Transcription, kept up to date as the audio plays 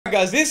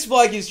Guys, this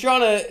bloke is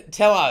trying to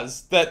tell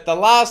us that The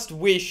Last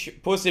Wish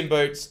Puss in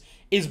Boots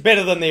is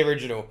better than the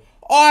original.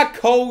 I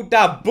call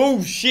the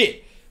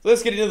bullshit. So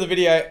let's get into the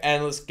video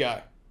and let's go.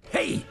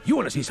 Hey, you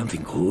want to see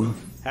something cool?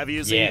 Have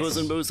you seen Puss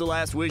in Boots: The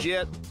Last Wish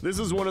yet? This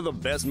is one of the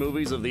best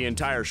movies of the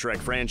entire Shrek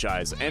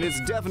franchise, and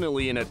it's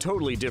definitely in a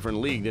totally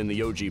different league than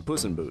the OG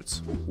Puss in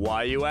Boots.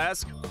 Why, you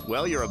ask?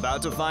 Well, you're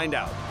about to find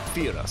out.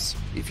 Fear us,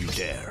 if you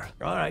dare.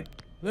 Alright,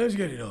 let's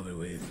get it over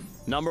with.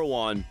 Number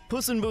 1.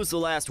 Puss in Boots: The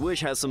Last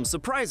Wish has some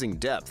surprising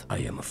depth. I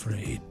am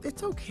afraid.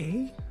 It's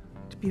okay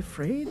to be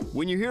afraid.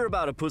 When you hear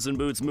about a Puss in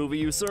Boots movie,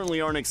 you certainly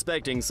aren't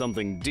expecting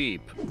something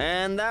deep.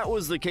 And that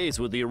was the case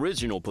with the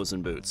original Puss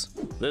in Boots.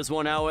 This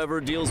one,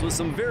 however, deals with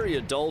some very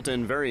adult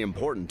and very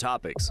important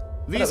topics.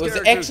 These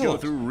characters go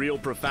through real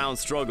profound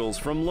struggles,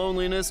 from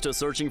loneliness to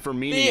searching for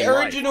meaning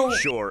in life.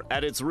 Sure,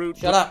 at its root...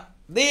 Shut up.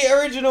 The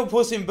original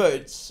Puss in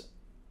Boots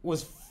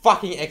was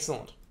fucking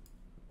excellent.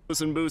 Puss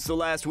in Boots: The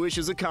Last Wish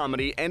is a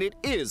comedy, and it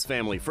is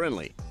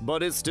family-friendly.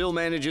 But it still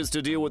manages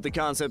to deal with the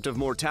concept of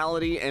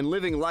mortality and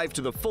living life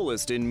to the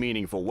fullest in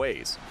meaningful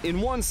ways.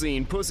 In one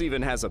scene, Puss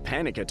even has a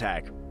panic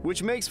attack,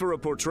 which makes for a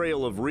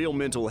portrayal of real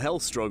mental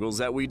health struggles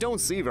that we don't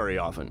see very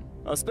often,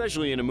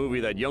 especially in a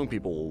movie that young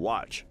people will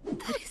watch.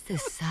 That is the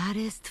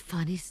saddest,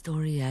 funny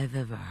story I've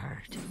ever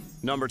heard.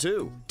 Number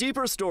 2.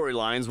 Deeper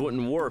storylines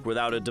wouldn't work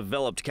without a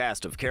developed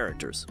cast of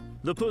characters.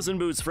 The Puss in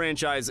Boots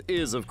franchise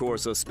is, of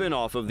course, a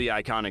spin-off of the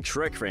iconic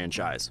Shrek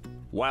franchise.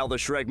 While the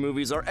Shrek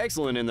movies are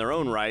excellent in their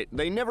own right,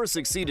 they never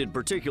succeeded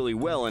particularly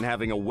well in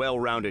having a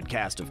well-rounded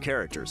cast of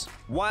characters.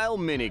 While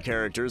many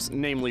characters,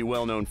 namely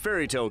well-known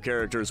fairy tale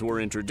characters, were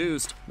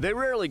introduced, they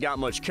rarely got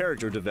much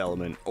character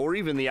development, or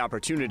even the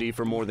opportunity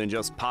for more than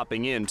just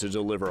popping in to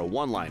deliver a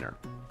one-liner.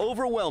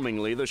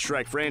 Overwhelmingly, the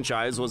Shrek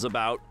franchise was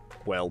about,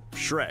 well,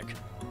 Shrek.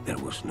 There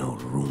was no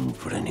room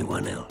for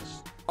anyone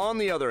else. On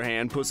the other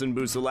hand, Puss in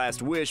Boots: The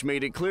Last Wish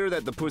made it clear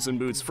that the Puss in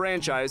Boots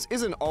franchise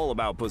isn't all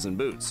about Puss in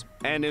Boots,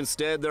 and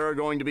instead there are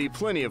going to be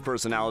plenty of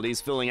personalities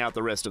filling out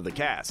the rest of the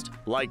cast,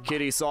 like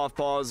Kitty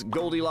Softpaws,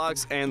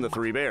 Goldilocks, and the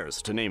Three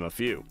Bears, to name a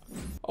few.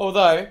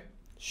 Although,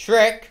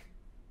 Shrek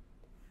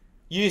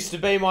used to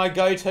be my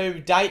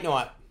go-to date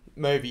night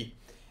movie.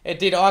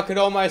 I could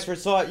almost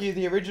recite you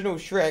the original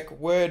Shrek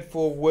word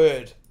for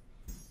word.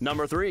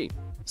 Number 3.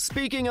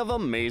 Speaking of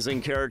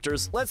amazing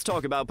characters, let's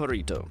talk about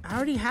Perrito. I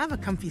already have a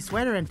comfy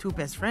sweater and 2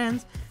 best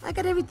friends. I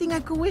got everything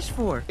I could wish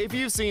for. If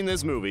you've seen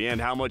this movie and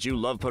how much you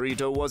love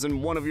Perrito wasn't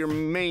one of your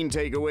main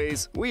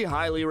takeaways, we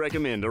highly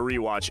recommend a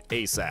rewatch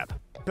ASAP.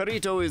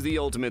 Perrito is the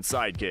ultimate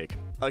sidekick.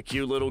 A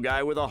cute little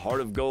guy with a heart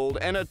of gold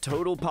and a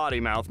total potty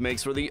mouth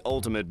makes for the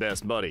ultimate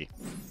best buddy.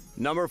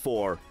 Number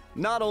 4.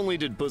 Not only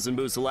did Puss in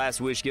Boots: The Last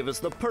Wish give us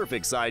the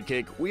perfect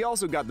sidekick, we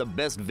also got the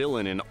best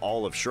villain in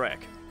all of Shrek.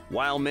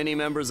 While many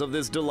members of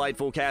this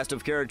delightful cast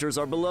of characters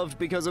are beloved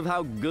because of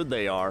how good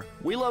they are,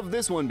 we love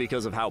this one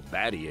because of how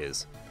bad he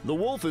is. The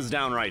wolf is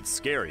downright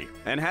scary,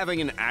 and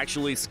having an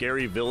actually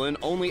scary villain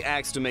only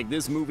acts to make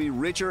this movie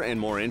richer and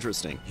more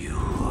interesting. You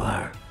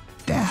are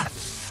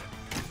death.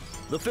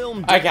 The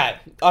film... Okay,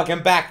 I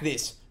can back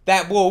this.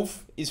 That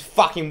wolf is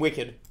fucking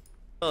wicked.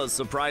 Does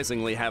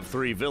surprisingly have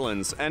 3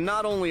 villains, and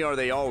not only are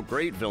they all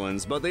great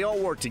villains, but they all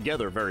work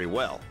together very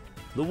well.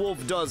 The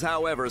wolf does,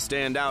 however,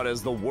 stand out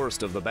as the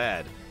worst of the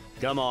bad.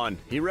 Come on,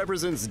 he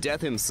represents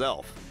death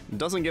himself.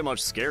 Doesn't get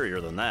much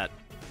scarier than that.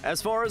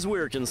 As far as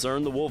we're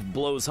concerned, the wolf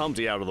blows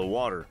Humpty out of the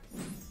water.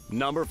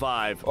 Number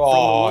 5. From the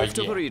wolf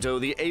to Perrito,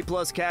 the A+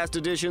 cast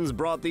additions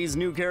brought these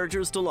new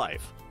characters to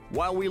life.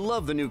 While we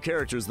love the new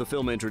characters the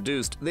film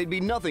introduced, they'd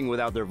be nothing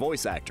without their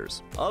voice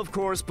actors. Of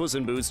course, Puss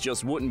in Boots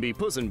just wouldn't be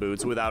Puss in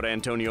Boots without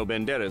Antonio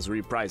Banderas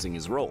reprising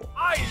his role.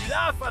 I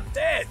laugh at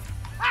death!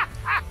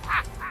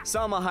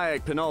 Salma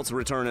Hayek Penalt's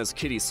return as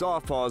Kitty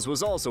Softpaws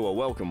was also a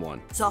welcome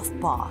one.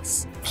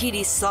 Softpaws.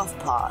 Kitty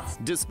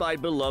Softpaws.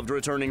 Despite beloved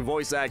returning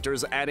voice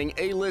actors, adding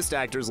A-list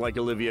actors like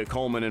Olivia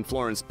Colman and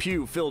Florence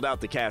Pugh filled out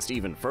the cast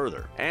even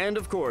further. And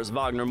of course,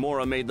 Wagner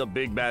Moura made the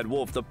Big Bad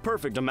Wolf the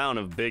perfect amount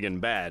of big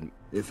and bad.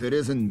 If it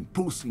isn't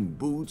Puss in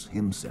Boots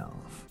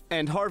himself.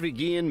 And Harvey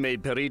Guillen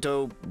made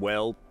Perrito,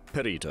 well,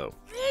 Perrito.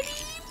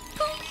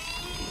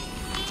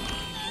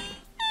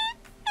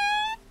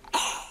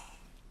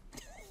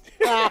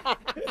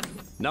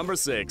 Number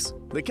 6.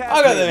 The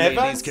cast made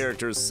these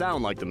characters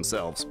sound like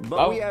themselves,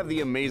 but we have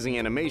the amazing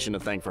animation to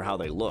thank for how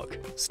they look.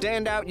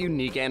 Standout,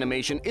 unique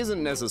animation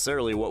isn't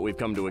necessarily what we've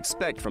come to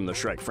expect from the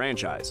Shrek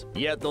franchise.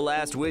 Yet The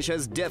Last Wish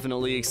has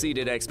definitely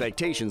exceeded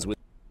expectations with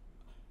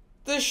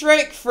The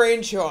Shrek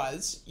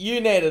franchise, you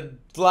need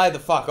to lay the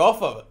fuck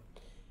off of it.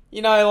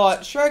 You know,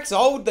 like, Shrek's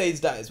old these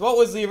days. What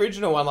was the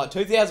original one, like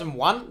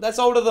 2001? That's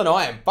older than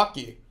I am, fuck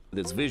you.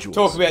 Its visuals.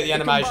 Talk about the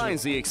animation. It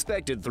combines the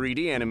expected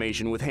 3D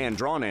animation with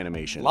hand-drawn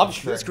animation. Love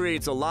Shrek. This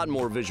creates a lot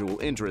more visual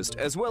interest,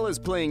 as well as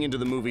playing into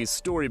the movie's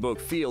storybook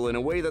feel in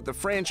a way that the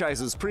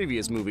franchise's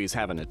previous movies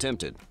haven't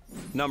attempted.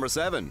 Number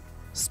 7.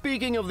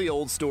 Speaking of the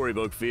old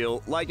storybook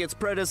feel, like its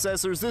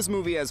predecessors, this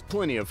movie has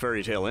plenty of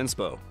fairy tale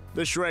inspo.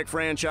 The Shrek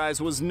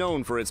franchise was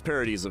known for its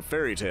parodies of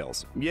fairy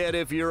tales, yet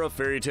if you're a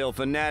fairy tale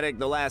fanatic,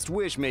 The Last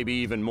Wish may be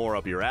even more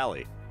up your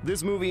alley.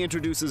 This movie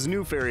introduces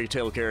new fairy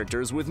tale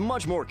characters with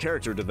much more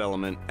character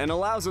development and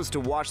allows us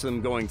to watch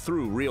them going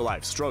through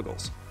real-life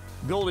struggles.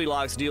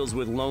 Goldilocks deals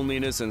with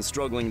loneliness and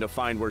struggling to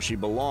find where she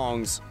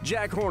belongs.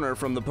 Jack Horner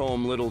from the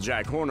poem Little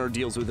Jack Horner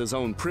deals with his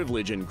own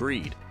privilege and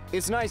greed.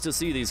 It's nice to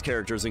see these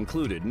characters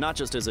included, not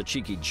just as a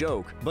cheeky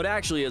joke, but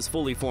actually as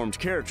fully formed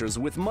characters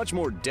with much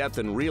more depth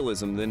and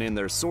realism than in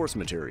their source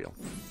material.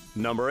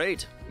 Number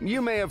 8.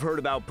 You may have heard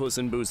about Puss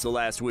in Boots: The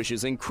Last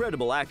Wish's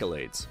incredible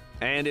accolades.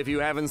 And if you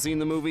haven't seen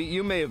the movie,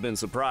 you may have been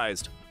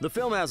surprised. The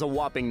film has a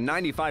whopping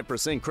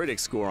 95% critic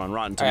score on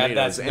Rotten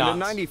Tomatoes and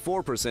a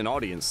 94%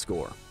 audience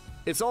score.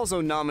 It's also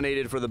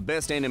nominated for the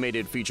Best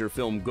Animated Feature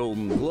Film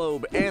Golden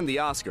Globe and the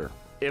Oscar.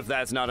 If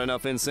that's not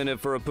enough incentive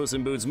for a Puss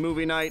in Boots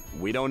movie night,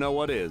 we don't know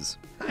what is.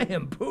 I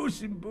am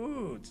Puss in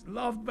Boots,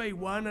 loved by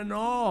one and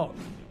all.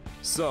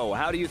 So,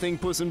 how do you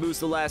think Puss in Boots: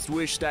 The Last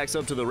Wish stacks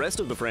up to the rest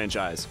of the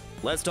franchise?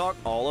 Let's talk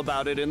all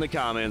about it in the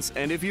comments,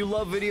 and if you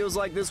love videos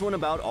like this one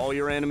about all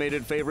your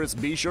animated favorites,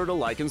 be sure to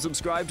like and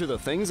subscribe to The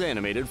Things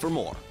Animated for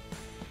more.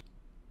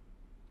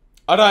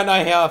 I don't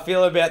know how I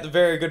feel about the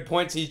very good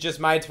points he's just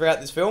made throughout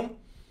this film.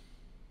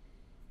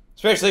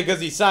 Especially because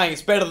he's saying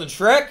it's better than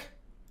Shrek.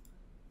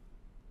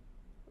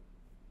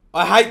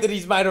 I hate that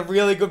he's made a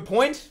really good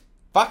point.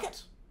 Fuck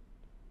it.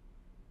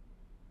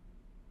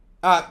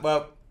 Alright,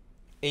 well,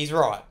 he's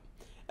right.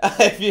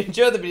 If you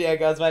enjoyed the video,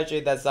 guys, make sure you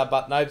hit that sub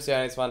button. I hope to see you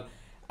on the next one.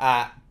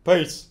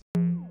 Peace.